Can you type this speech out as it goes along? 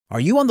Are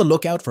you on the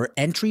lookout for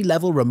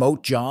entry-level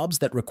remote jobs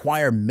that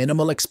require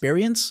minimal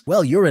experience?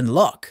 Well, you're in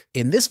luck.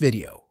 In this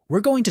video, we're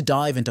going to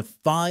dive into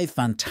 5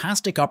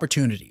 fantastic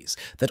opportunities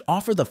that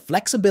offer the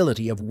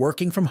flexibility of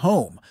working from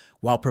home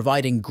while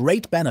providing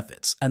great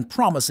benefits and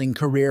promising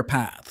career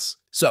paths.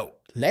 So,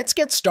 let's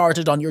get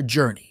started on your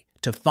journey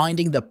to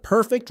finding the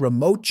perfect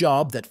remote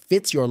job that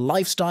fits your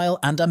lifestyle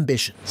and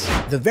ambitions.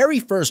 The very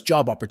first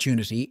job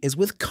opportunity is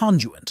with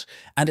Conduent,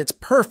 and it's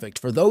perfect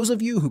for those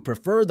of you who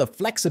prefer the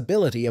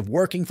flexibility of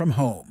working from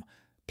home.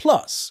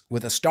 Plus,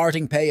 with a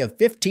starting pay of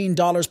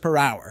 $15 per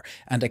hour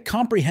and a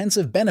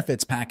comprehensive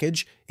benefits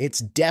package, it's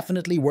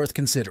definitely worth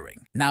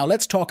considering. Now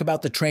let's talk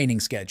about the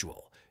training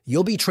schedule.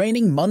 You'll be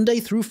training Monday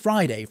through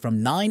Friday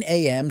from 9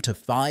 a.m. to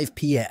 5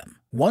 p.m.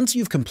 Once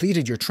you've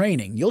completed your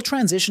training, you'll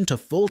transition to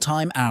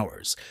full-time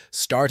hours,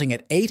 starting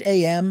at 8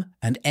 a.m.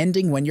 and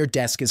ending when your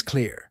desk is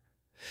clear.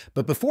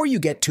 But before you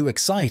get too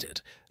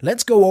excited,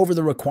 let's go over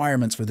the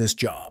requirements for this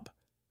job.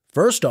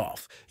 First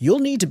off, you'll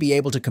need to be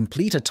able to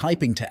complete a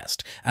typing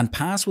test and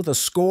pass with a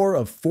score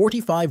of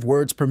 45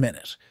 words per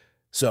minute.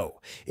 So,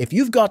 if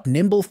you've got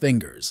nimble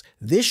fingers,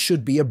 this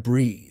should be a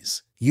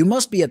breeze. You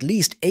must be at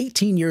least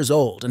 18 years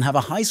old and have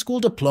a high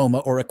school diploma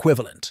or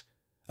equivalent.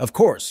 Of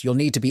course, you'll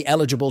need to be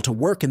eligible to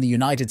work in the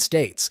United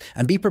States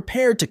and be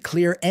prepared to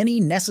clear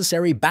any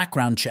necessary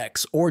background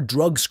checks or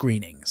drug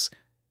screenings.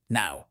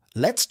 Now,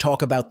 let's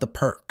talk about the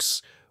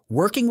perks.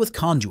 Working with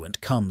Conduent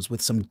comes with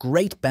some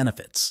great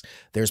benefits.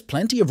 There's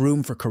plenty of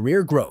room for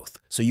career growth,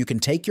 so you can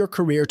take your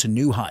career to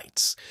new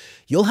heights.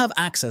 You'll have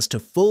access to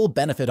full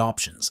benefit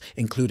options,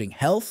 including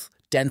health,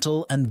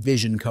 dental, and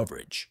vision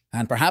coverage.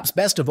 And perhaps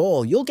best of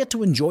all, you'll get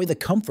to enjoy the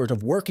comfort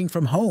of working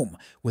from home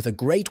with a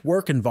great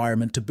work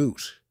environment to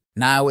boot.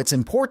 Now, it's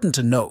important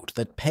to note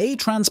that pay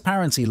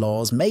transparency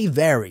laws may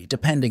vary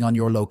depending on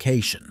your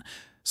location.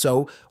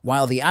 So,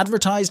 while the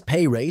advertised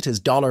pay rate is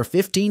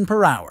 $15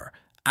 per hour,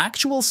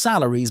 actual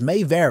salaries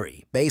may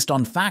vary based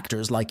on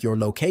factors like your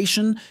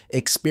location,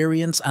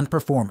 experience, and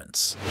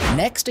performance.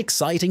 Next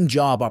exciting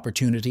job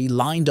opportunity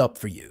lined up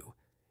for you.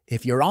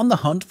 If you're on the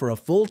hunt for a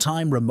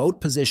full-time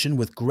remote position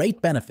with great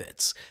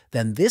benefits,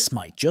 then this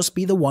might just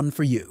be the one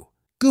for you.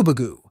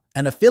 Goobagoo,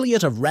 an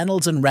affiliate of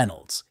Reynolds &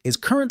 Reynolds, is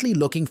currently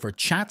looking for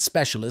chat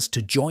specialists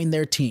to join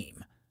their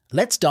team.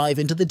 Let's dive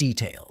into the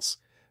details.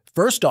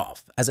 First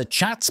off, as a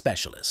chat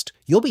specialist,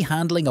 you'll be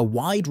handling a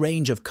wide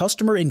range of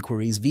customer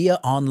inquiries via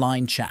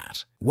online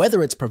chat.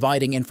 Whether it's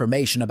providing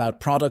information about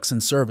products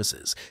and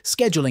services,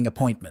 scheduling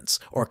appointments,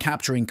 or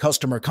capturing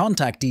customer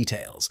contact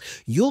details,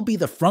 you'll be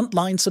the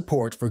frontline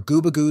support for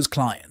Goobagoo's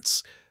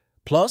clients.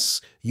 Plus,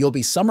 you'll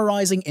be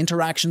summarizing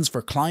interactions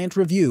for client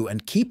review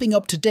and keeping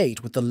up to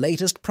date with the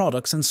latest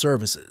products and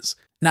services.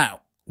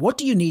 Now, what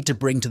do you need to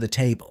bring to the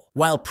table?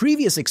 While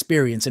previous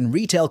experience in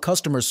retail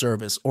customer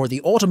service or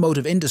the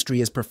automotive industry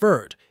is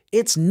preferred,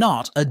 it's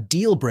not a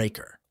deal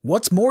breaker.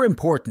 What's more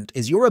important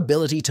is your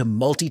ability to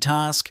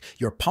multitask,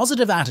 your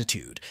positive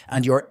attitude,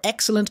 and your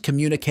excellent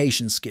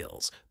communication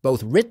skills,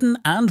 both written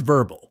and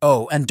verbal.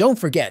 Oh, and don't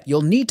forget,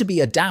 you'll need to be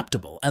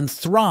adaptable and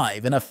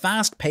thrive in a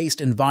fast-paced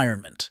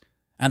environment.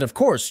 And of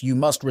course, you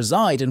must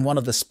reside in one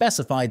of the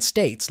specified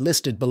states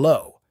listed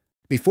below.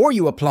 Before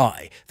you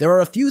apply, there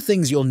are a few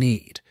things you'll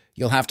need.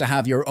 You'll have to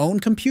have your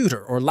own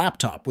computer or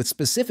laptop with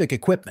specific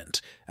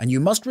equipment, and you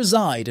must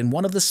reside in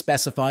one of the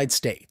specified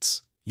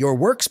states. Your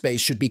workspace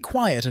should be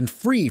quiet and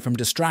free from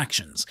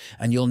distractions,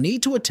 and you'll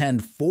need to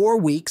attend 4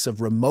 weeks of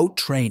remote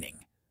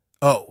training.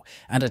 Oh,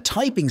 and a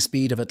typing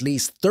speed of at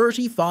least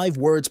 35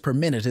 words per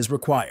minute is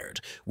required,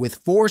 with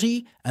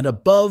 40 and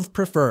above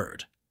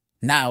preferred.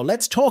 Now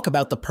let's talk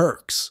about the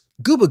perks.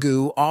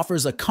 Goobagoo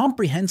offers a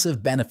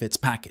comprehensive benefits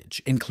package,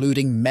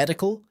 including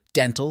medical,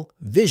 dental,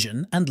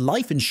 vision, and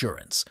life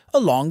insurance,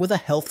 along with a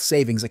health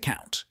savings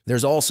account.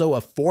 There's also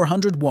a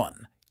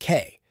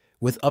 401(k)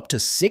 with up to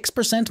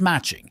 6%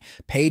 matching,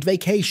 paid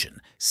vacation,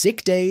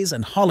 sick days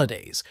and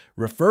holidays,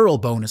 referral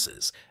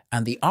bonuses,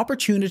 and the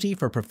opportunity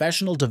for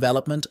professional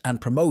development and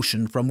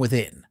promotion from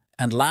within.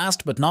 And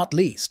last but not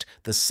least,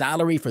 the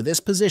salary for this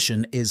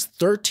position is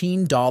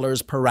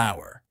 $13 per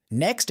hour.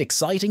 Next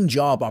exciting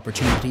job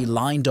opportunity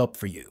lined up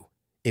for you.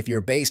 If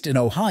you're based in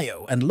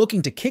Ohio and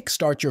looking to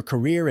kickstart your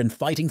career in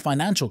fighting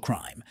financial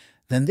crime,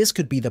 then this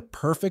could be the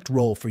perfect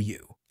role for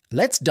you.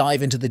 Let's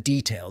dive into the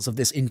details of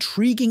this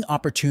intriguing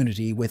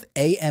opportunity with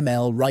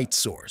AML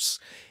RightSource.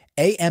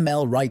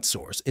 AML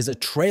RightSource is a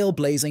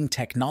trailblazing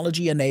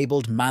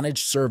technology-enabled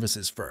managed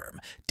services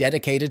firm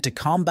dedicated to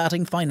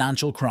combating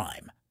financial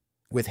crime.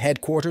 With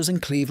headquarters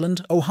in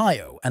Cleveland,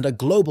 Ohio, and a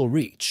global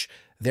reach,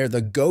 they're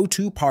the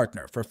go-to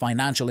partner for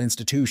financial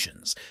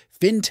institutions,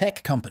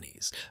 fintech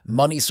companies,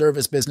 money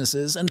service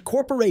businesses, and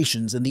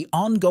corporations in the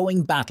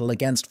ongoing battle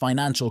against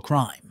financial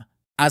crime.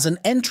 As an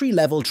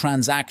entry-level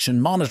transaction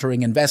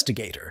monitoring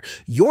investigator,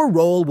 your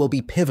role will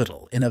be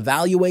pivotal in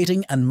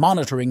evaluating and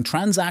monitoring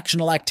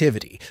transactional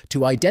activity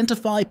to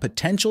identify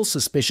potential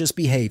suspicious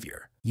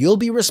behavior. You'll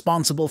be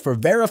responsible for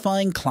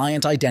verifying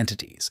client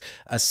identities,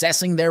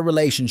 assessing their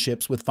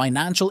relationships with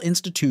financial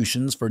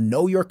institutions for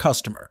Know Your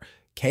Customer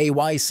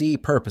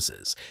 (KYC)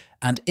 purposes,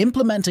 and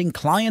implementing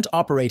client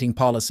operating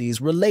policies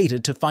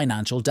related to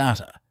financial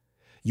data.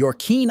 Your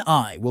keen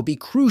eye will be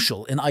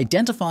crucial in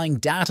identifying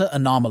data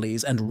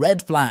anomalies and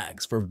red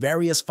flags for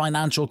various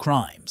financial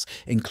crimes,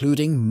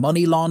 including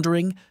money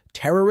laundering,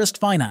 terrorist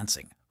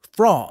financing,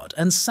 fraud,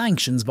 and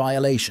sanctions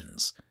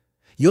violations.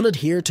 You'll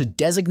adhere to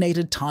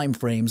designated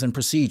timeframes and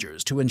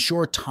procedures to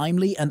ensure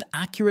timely and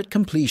accurate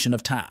completion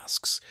of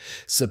tasks,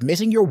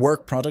 submitting your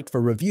work product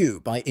for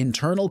review by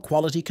internal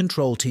quality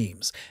control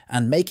teams,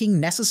 and making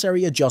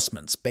necessary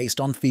adjustments based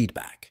on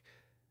feedback.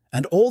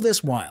 And all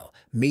this while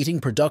meeting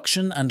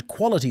production and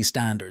quality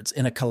standards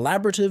in a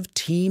collaborative,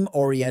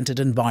 team-oriented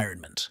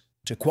environment.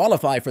 To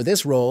qualify for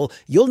this role,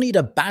 you'll need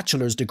a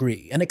bachelor's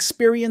degree and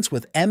experience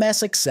with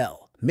MS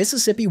Excel,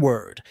 Mississippi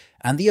Word,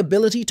 and the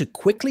ability to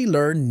quickly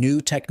learn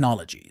new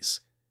technologies.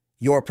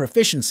 Your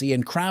proficiency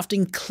in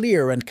crafting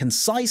clear and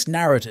concise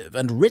narrative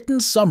and written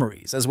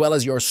summaries, as well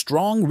as your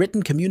strong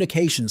written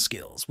communication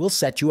skills, will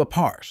set you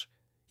apart.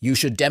 You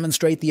should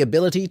demonstrate the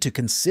ability to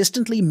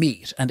consistently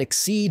meet and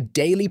exceed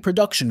daily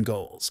production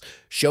goals,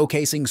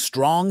 showcasing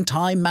strong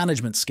time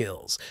management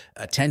skills,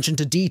 attention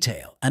to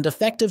detail, and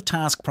effective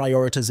task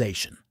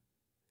prioritization.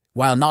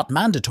 While not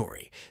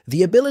mandatory,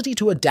 the ability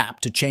to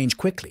adapt to change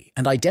quickly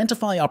and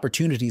identify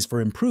opportunities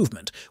for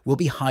improvement will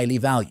be highly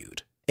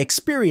valued.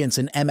 Experience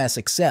in MS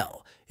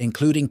Excel,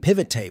 including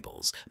pivot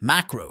tables,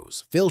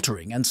 macros,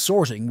 filtering, and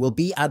sorting, will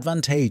be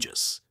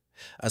advantageous.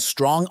 A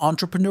strong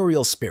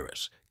entrepreneurial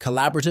spirit,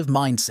 collaborative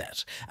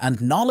mindset,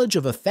 and knowledge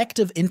of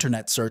effective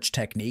internet search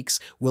techniques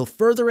will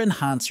further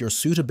enhance your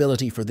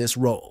suitability for this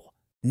role.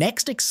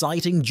 Next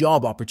exciting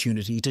job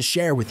opportunity to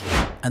share with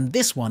you, and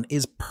this one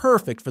is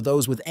perfect for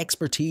those with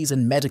expertise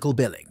in medical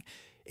billing.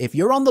 If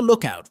you're on the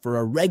lookout for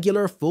a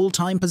regular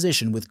full-time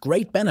position with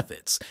great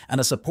benefits and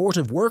a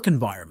supportive work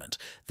environment,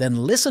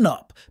 then listen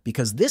up,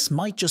 because this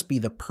might just be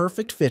the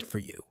perfect fit for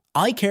you.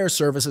 iCare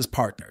Services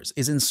Partners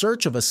is in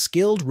search of a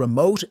skilled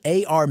remote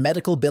AR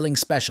medical billing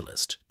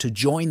specialist to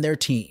join their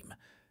team.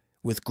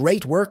 With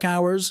great work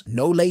hours,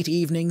 no late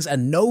evenings,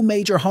 and no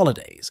major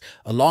holidays,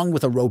 along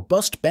with a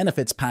robust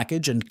benefits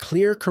package and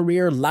clear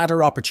career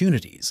ladder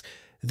opportunities,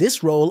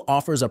 this role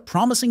offers a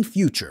promising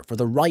future for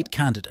the right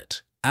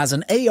candidate. As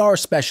an AR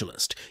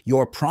specialist,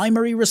 your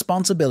primary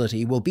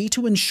responsibility will be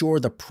to ensure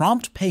the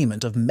prompt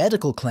payment of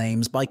medical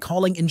claims by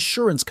calling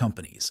insurance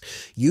companies,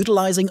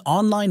 utilizing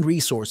online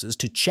resources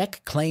to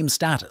check claim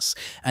status,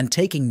 and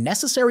taking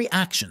necessary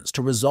actions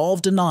to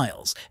resolve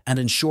denials and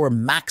ensure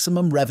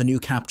maximum revenue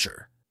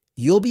capture.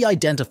 You'll be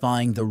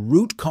identifying the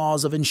root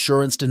cause of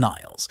insurance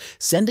denials,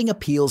 sending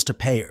appeals to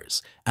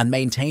payers, and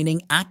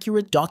maintaining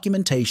accurate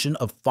documentation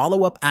of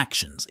follow-up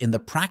actions in the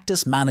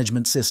practice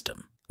management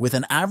system. With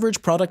an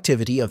average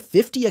productivity of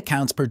 50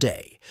 accounts per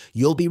day,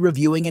 you'll be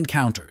reviewing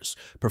encounters,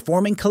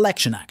 performing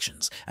collection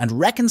actions, and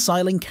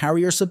reconciling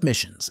carrier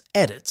submissions,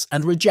 edits,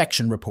 and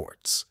rejection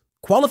reports.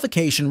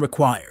 Qualification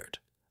required: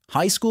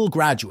 high school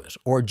graduate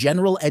or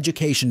general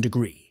education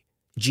degree,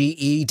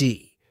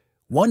 GED,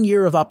 1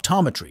 year of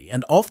optometry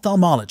and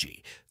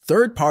ophthalmology,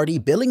 third-party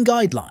billing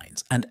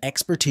guidelines, and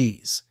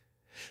expertise.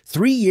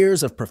 3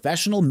 years of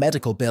professional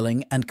medical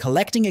billing and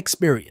collecting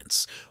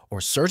experience,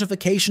 or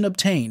certification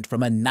obtained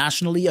from a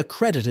nationally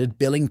accredited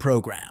billing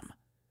program.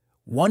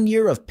 1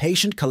 year of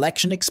patient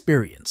collection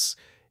experience,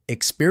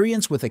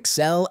 experience with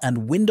Excel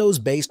and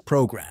Windows-based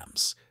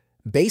programs,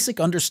 basic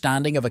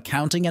understanding of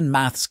accounting and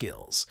math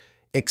skills,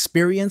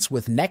 experience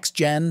with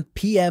next-gen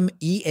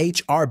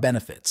PM/EHR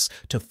benefits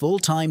to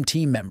full-time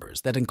team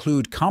members that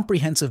include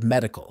comprehensive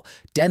medical,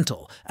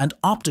 dental, and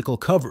optical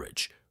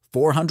coverage,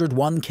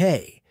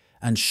 401k,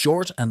 and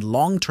short and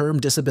long-term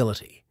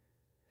disability.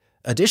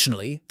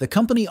 Additionally, the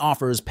company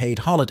offers paid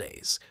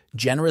holidays,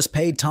 generous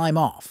paid time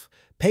off,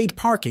 paid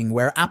parking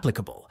where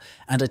applicable,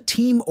 and a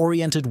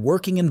team-oriented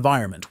working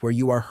environment where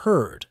you are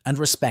heard and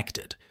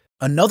respected.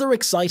 Another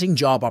exciting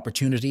job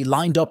opportunity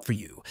lined up for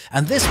you,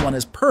 and this one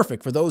is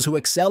perfect for those who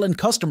excel in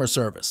customer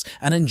service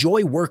and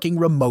enjoy working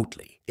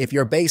remotely. If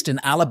you're based in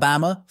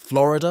Alabama,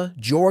 Florida,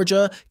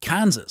 Georgia,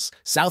 Kansas,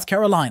 South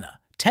Carolina,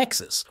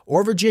 Texas,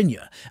 or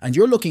Virginia, and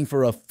you're looking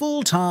for a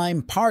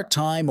full-time,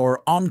 part-time,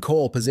 or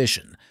on-call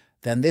position,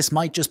 then this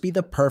might just be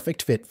the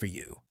perfect fit for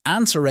you.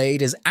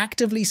 AnswerAid is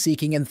actively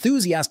seeking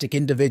enthusiastic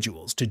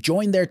individuals to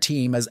join their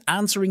team as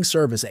answering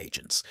service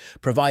agents,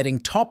 providing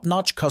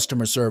top-notch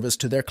customer service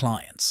to their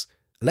clients.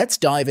 Let's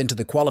dive into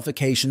the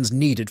qualifications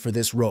needed for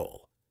this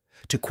role.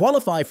 To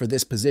qualify for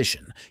this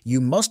position,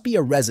 you must be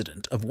a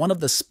resident of one of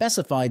the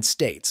specified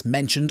states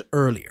mentioned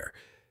earlier.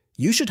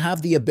 You should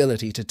have the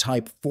ability to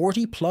type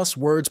 40+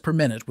 words per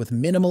minute with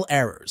minimal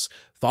errors,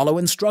 follow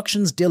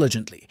instructions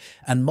diligently,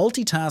 and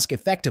multitask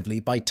effectively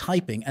by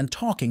typing and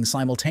talking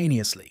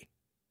simultaneously.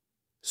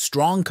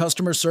 Strong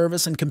customer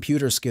service and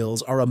computer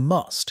skills are a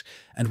must,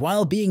 and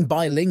while being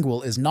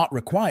bilingual is not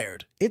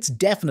required, it's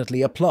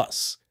definitely a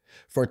plus.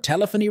 For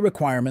telephony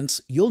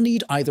requirements, you'll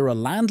need either a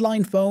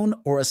landline phone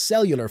or a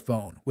cellular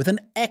phone with an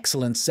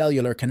excellent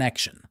cellular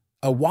connection.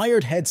 A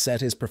wired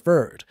headset is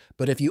preferred,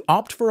 but if you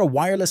opt for a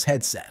wireless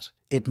headset,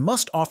 It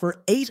must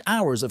offer 8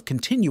 hours of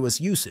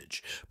continuous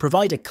usage,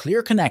 provide a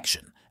clear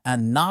connection,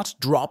 and not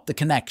drop the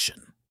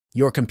connection.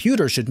 Your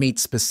computer should meet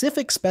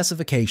specific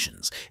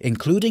specifications,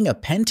 including a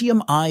Pentium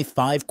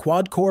i5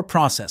 quad-core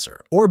processor,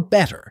 or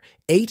better,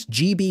 8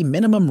 GB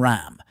minimum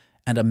RAM,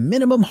 and a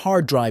minimum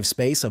hard drive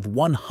space of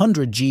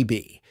 100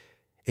 GB.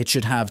 It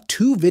should have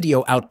 2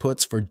 video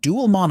outputs for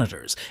dual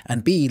monitors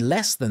and be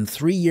less than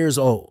 3 years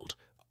old.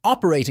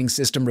 Operating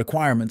system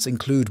requirements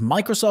include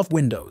Microsoft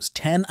Windows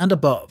 10 and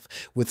above,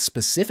 with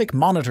specific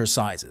monitor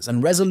sizes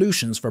and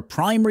resolutions for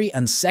primary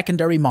and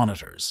secondary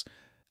monitors.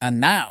 And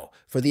now,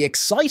 for the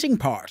exciting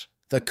part,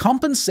 the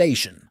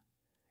compensation.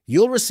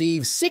 You'll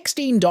receive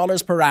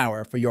 $16 per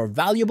hour for your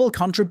valuable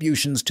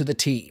contributions to the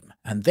team.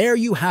 And there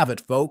you have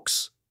it,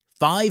 folks.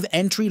 5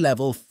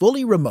 entry-level,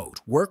 fully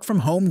remote,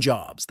 work-from-home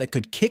jobs that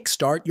could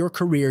kickstart your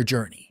career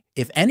journey.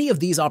 If any of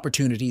these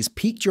opportunities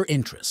piqued your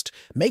interest,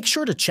 make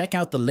sure to check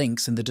out the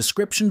links in the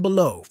description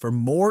below for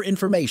more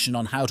information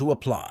on how to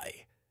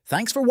apply.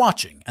 Thanks for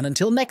watching, and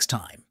until next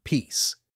time, peace.